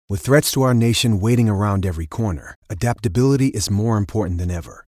With threats to our nation waiting around every corner, adaptability is more important than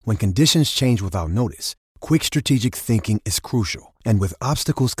ever. When conditions change without notice, quick strategic thinking is crucial. And with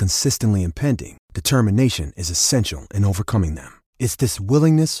obstacles consistently impending, determination is essential in overcoming them. It's this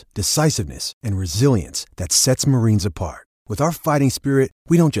willingness, decisiveness, and resilience that sets Marines apart. With our fighting spirit,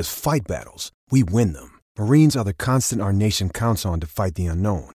 we don't just fight battles, we win them. Marines are the constant our nation counts on to fight the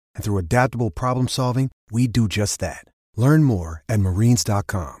unknown. And through adaptable problem solving, we do just that. Learn more at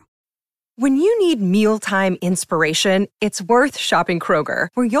marines.com. When you need mealtime inspiration, it's worth shopping Kroger,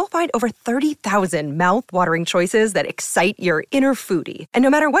 where you'll find over 30,000 mouth-watering choices that excite your inner foodie. And no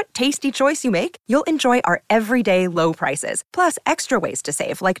matter what tasty choice you make, you'll enjoy our everyday low prices, plus extra ways to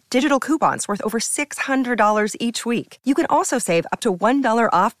save, like digital coupons worth over $600 each week. You can also save up to $1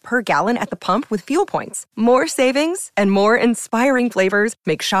 off per gallon at the pump with fuel points. More savings and more inspiring flavors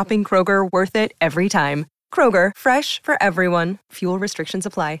make shopping Kroger worth it every time. Kroger, fresh for everyone. Fuel restrictions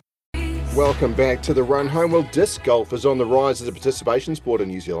apply. Welcome back to the Run Home. Well, disc golf is on the rise as a participation sport in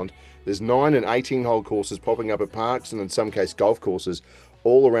New Zealand. There's 9 and 18-hole courses popping up at parks and in some case golf courses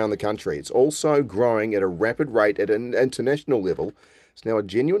all around the country. It's also growing at a rapid rate at an international level. It's now a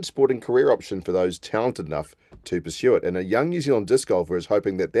genuine sporting career option for those talented enough to pursue it. And a young New Zealand disc golfer is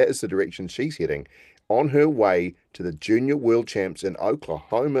hoping that that is the direction she's heading on her way to the Junior World Champs in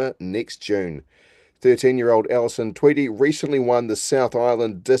Oklahoma next June. 13-year-old Allison Tweedie recently won the South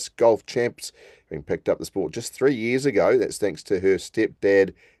Island Disc Golf Champs, having picked up the sport just 3 years ago. That's thanks to her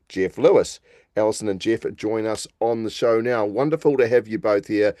stepdad, Geoff Lewis. Allison and Geoff join us on the show now. Wonderful to have you both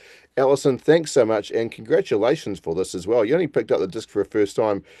here. Allison, thanks so much, and congratulations for this as well. You only picked up the disc for a first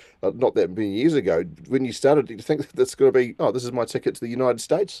time not that many years ago. When you started, did you think that's going to be, this is my ticket to the United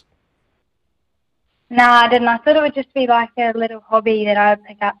States? No, I didn't. I thought it would just be like a little hobby that I would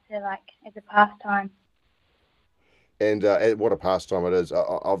pick up to, like, as a pastime. And what a pastime it is.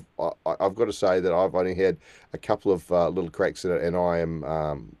 I've got to say that I've only had a couple of little cracks in it, and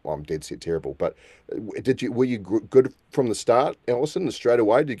I'm dead set terrible. But were you good from the start, Allison? Straight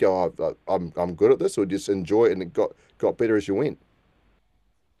away, did you go, I'm good at this, or just enjoy it and it got better as you went?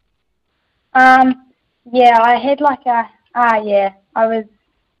 Yeah, I had like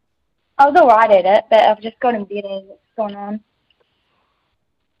I was all right at it, but I've just gotten better as it's gone on.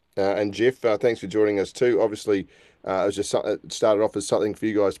 And Geoff, thanks for joining us too. Obviously, it started off as something for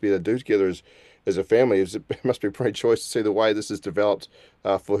you guys to be able to do together as a family. It must be a pretty choice to see the way this has developed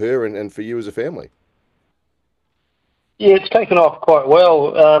for her and for you as a family. Yeah, it's taken off quite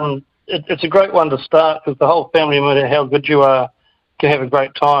well. It's a great one to start because the whole family, no matter how good you are, can have a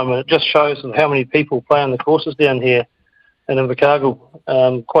great time. And it just shows how many people play on the courses down here in Invercargill.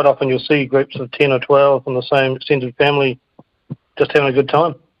 Quite often you'll see groups of 10 or 12 from the same extended family just having a good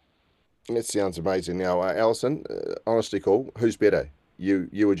time. That sounds amazing. Now, Allison, honestly call, who's better, you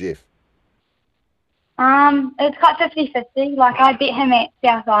or Geoff? It's quite 50-50. Like, I beat him at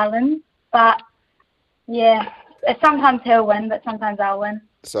South Island, but yeah, sometimes he'll win, but sometimes I'll win.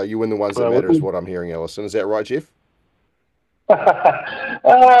 So you win the ones that matter is what I'm hearing, Allison. Is that right, Geoff?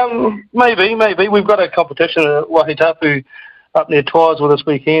 Maybe. We've got a competition at Wahitapu up near Twiresville this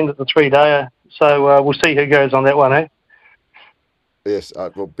weekend at the 3-dayer, so we'll see who goes on that one, eh? Yes,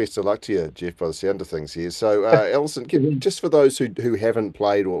 well, best of luck to you, Geoff, by the sound of things here. So, Allison, just for those who haven't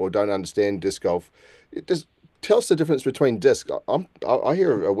played or don't understand disc golf, just tell us the difference between disc. I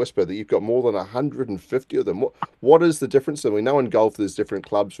hear a whisper that you've got more than 150 of them. What is the difference? And we know in golf there's different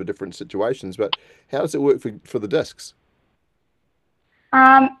clubs for different situations, but how does it work for the discs?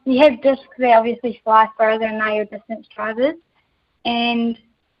 You have discs that obviously fly further and they're your distance drivers, and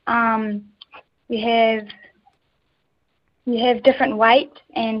you have different weight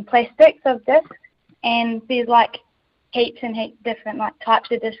and plastics of discs, and there's like heaps and heaps different like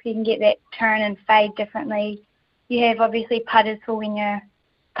types of discs. You can get that turn and fade differently. You have obviously putters for when you're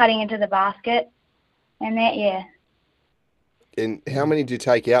putting into the basket, and that, yeah. And how many do you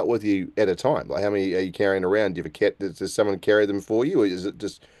take out with you at a time? Like, how many are you carrying around? Do you have a cat? Does someone carry them for you, or is it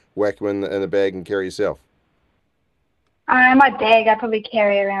just whack them in a bag and carry yourself? My bag, I probably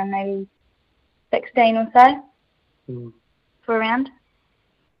carry around maybe 16 or so for a round.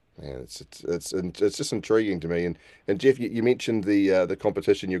 Yeah, it's just intriguing to me. And Geoff, you mentioned the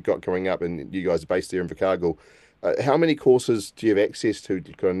competition you've got coming up, and you guys are based there in Invercargill. How many courses do you have access to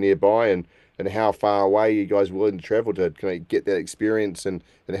kind of nearby, and how far away are you guys willing to travel to kind of get that experience and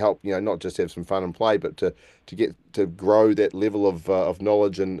help, not just have some fun and play, but to get to grow that level of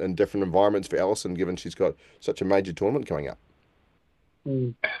knowledge and different environments for Allison, given she's got such a major tournament coming up?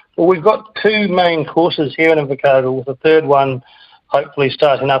 Well, we've got 2 main courses here in Invercargill, with a third one hopefully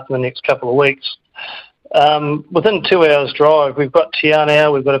starting up in the next couple of weeks. Within 2 hours drive, we've got Te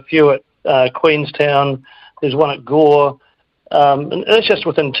Anau, we've got a few at Queenstown, there's one at Gore, and it's just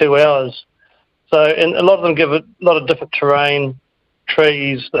within 2 hours. So, and a lot of them give a lot of different terrain,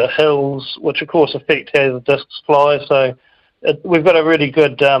 trees, the hills, which of course affect how the discs fly. So we've got a really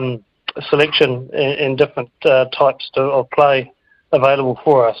good selection in different types of play available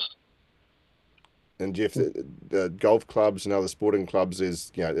for us. And Geoff, the golf clubs and other sporting clubs,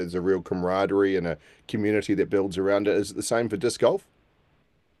 there's a real camaraderie and a community that builds around it. Is it the same for disc golf?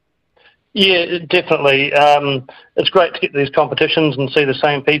 Yeah, definitely. It's great to get these competitions and see the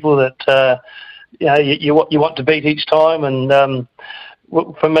same people that you want to beat each time. And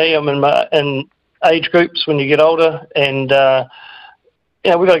for me, I'm in age groups when you get older, and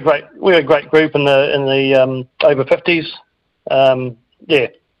we've got a great group in the over 50s.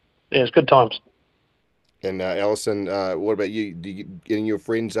 It's good times. And Allison, what about you? Do you getting your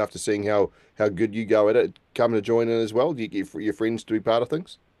friends, after seeing how good you go at it, come to join in as well? Do you get your friends to be part of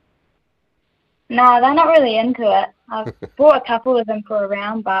things? No, they're not really into it. I've brought a couple of them for a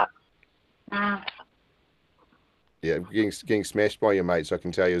round, but Yeah, getting smashed by your mates. I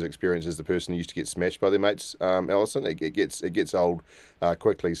can tell you as experience as the person who used to get smashed by their mates, Allison. It gets old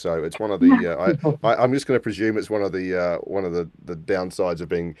quickly. So it's one of the. I'm just going to presume it's one of the downsides of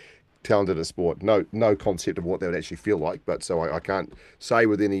being talented at sport. No concept of what that would actually feel like, but so I can't say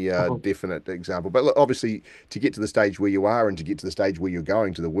with any definite example. But look, obviously, to get to the stage where you are and to get to the stage where you're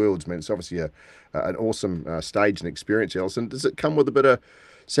going to the Worlds, man, it's obviously an awesome stage and experience, Allison. Does it come with a bit of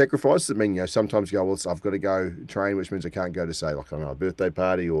sacrifice? Does it mean, sometimes you go, well, I've got to go train, which means I can't go to, say, like, I don't know, a birthday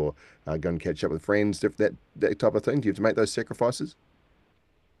party or go and catch up with friends, that type of thing? Do you have to make those sacrifices?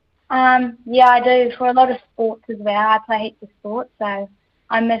 Yeah, I do. For a lot of sports as well. I play heaps of sports, so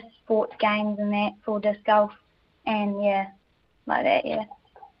I miss sports games and that for disc golf, and like that, yeah.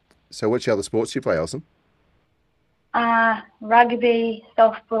 So which other sports do you play, Alison? Rugby,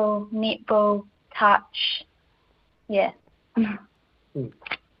 softball, netball, touch, yeah.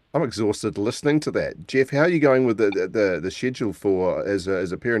 I'm exhausted listening to that. Geoff, how are you going with the schedule for, as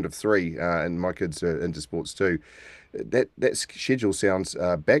a parent of three, and my kids are into sports too? That schedule sounds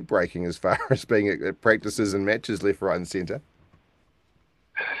backbreaking as far as being at practices and matches left, right and centre.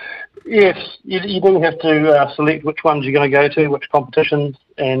 Yes, you do have to select which ones you're going to go to, which competitions,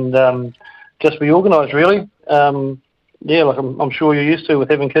 and just be organised, really. Like I'm sure you're used to with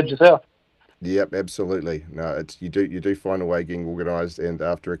having kids yourself. Yep, absolutely. No, you do find a way getting organised, and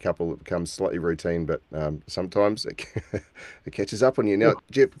after a couple, it becomes slightly routine. But sometimes it catches up on you. Now,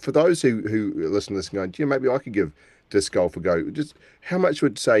 Geoff, for those who listen to this and going, "Gee, maybe I could give disc golf a go." Just how much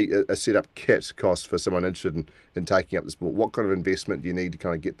would, say, a setup kit cost for someone interested in taking up the sport? What kind of investment do you need to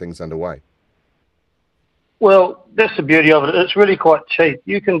kind of get things underway? Well, that's the beauty of it. It's really quite cheap.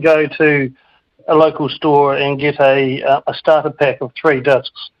 You can go to a local store and get a starter pack of 3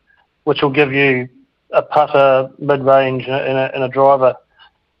 discs, which will give you a putter, mid-range, and a driver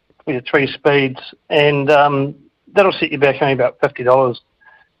with 3 speeds, and that'll set you back only about $50.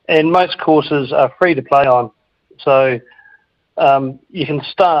 And most courses are free to play on, so you can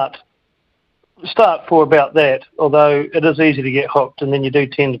start for about that, although it is easy to get hooked, and then you do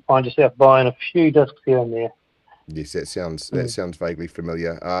tend to find yourself buying a few discs here and there. Yes, that sounds vaguely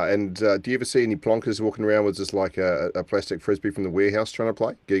familiar. And do you ever see any plonkers walking around with just like a plastic frisbee from the warehouse trying to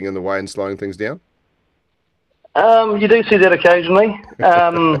play, getting in the way and slowing things down? You do see that occasionally.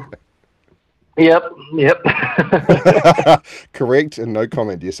 Yep. Correct, and no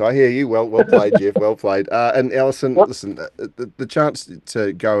comment. Yes, I hear you. Well played, Geoff. Well played. And Allison, listen, the chance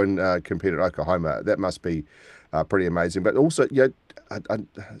to go and compete at Oklahoma, that must be pretty amazing. But also,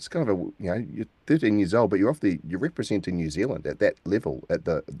 it's kind of you're 13 years old, but you're representing New Zealand at that level at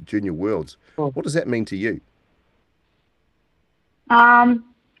the Junior Worlds. What does that mean to you? It's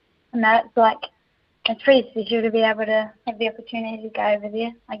pretty special to be able to have the opportunity to go over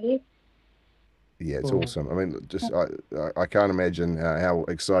there, I guess. Yeah, it's awesome. I mean, just I can't imagine how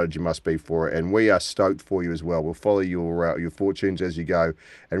excited you must be for it, and we are stoked for you as well. We'll follow your fortunes as you go,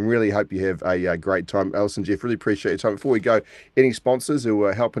 and really hope you have a great time. Alison, Geoff, really appreciate your time. Before we go, any sponsors who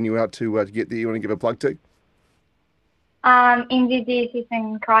are helping you out to get there you want to give a plug to? NZDSS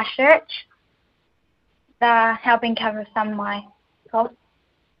in Christchurch. They're helping cover some of my costs.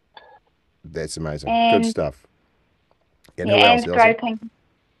 That's amazing. Good stuff. And who and else, Throw Pink.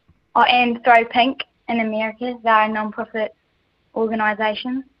 And Throw Pink in America. They're a non-profit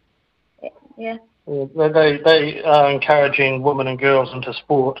organisation. Yeah. They are encouraging women and girls into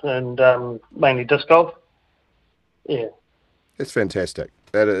sport, and mainly disc golf. Yeah. That's fantastic.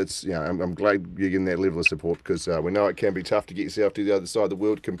 That it's, I'm glad you're getting that level of support because we know it can be tough to get yourself to the other side of the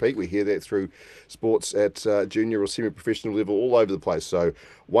world to compete. We hear that through sports at junior or semi-professional level all over the place. So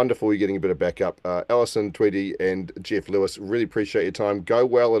wonderful you're getting a bit of backup. Alison, Tweedie and Geoff Lewis, really appreciate your time. Go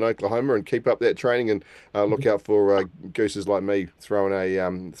well in Oklahoma and keep up that training and look out for gooses like me throwing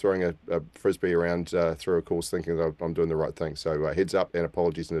a frisbee around through a course thinking that I'm doing the right thing. So heads up and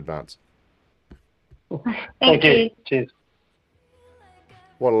apologies in advance. Thank you. Cheers.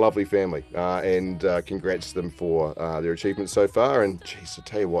 What a lovely family, and congrats to them for their achievements so far. And geez, I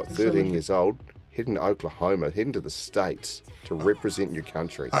tell you what, 13 years old, heading to Oklahoma, heading to the States to represent your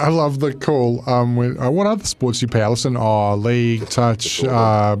country. I love the call. What other sports do you play, Allison? Oh, league, touch, bit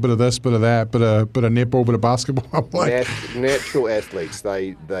of this, bit of that, bit of netball, bit of basketball. I'm like... Natural athletes,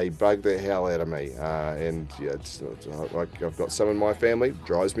 they bug the hell out of me. And yeah, it's like I've got some in my family,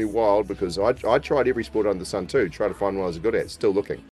 drives me wild because I tried every sport under the sun too, try to find one I was good at, still looking.